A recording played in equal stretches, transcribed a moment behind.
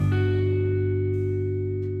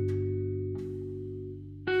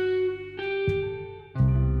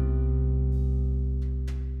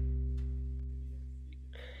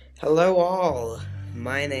Hello, all.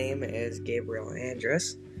 My name is Gabriel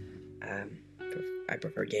Andrus. Um, I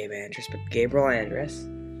prefer Gabe Andrus, but Gabriel Andrus.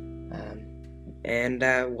 And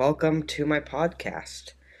welcome to my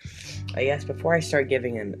podcast. Yes, before I start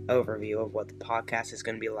giving an overview of what the podcast is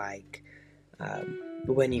going to be like,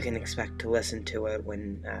 when you can expect to listen to it,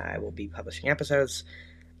 when I will be publishing episodes,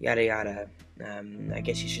 yada yada. I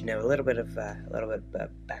guess you should know a little bit of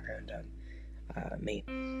background on me.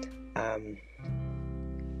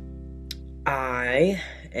 I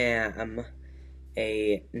am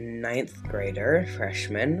a ninth grader,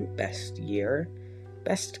 freshman, best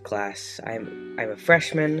class. I'm a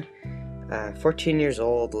freshman, 14 years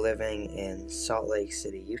old, living in Salt Lake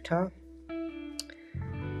City, Utah.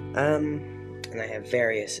 And I have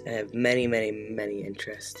many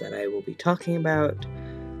interests that I will be talking about.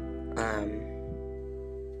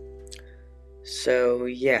 So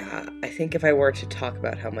yeah, I think if I were to talk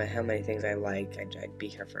about how many things I like, I'd be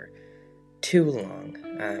here for too long.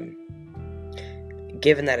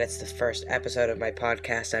 Given that it's the first episode of my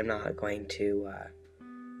podcast, I'm not going to,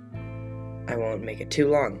 I won't make it too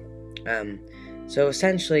long. So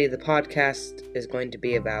essentially, the podcast is going to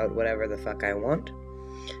be about whatever the fuck I want.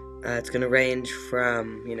 It's going to range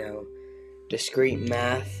from, discrete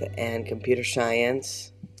math and computer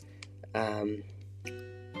science, different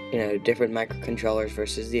microcontrollers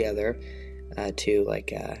versus the other, to,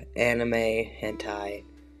 anime, hentai,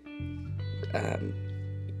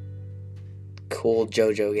 cool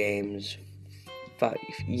JoJo games,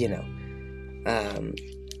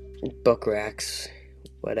 book racks,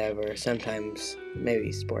 whatever. Sometimes,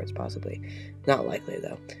 maybe sports, possibly. Not likely,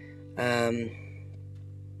 though.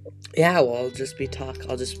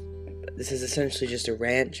 This is essentially just a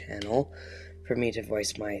rant channel for me to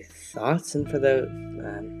voice my thoughts and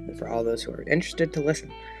for all those who are interested to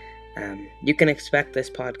listen. You can expect this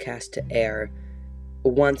podcast to air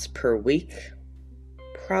once per week,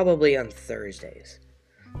 probably on Thursdays.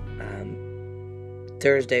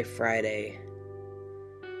 Thursday, Friday.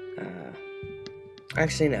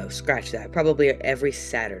 Actually, no, scratch that. Probably every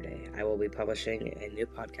Saturday, I will be publishing a new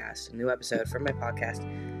episode from my podcast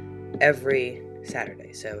every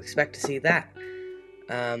Saturday. So expect to see that.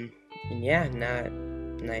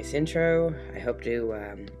 Nice intro. I hope to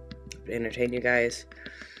entertain you guys.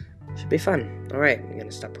 Should be fun. All right, I'm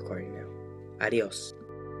gonna stop recording now. Adios.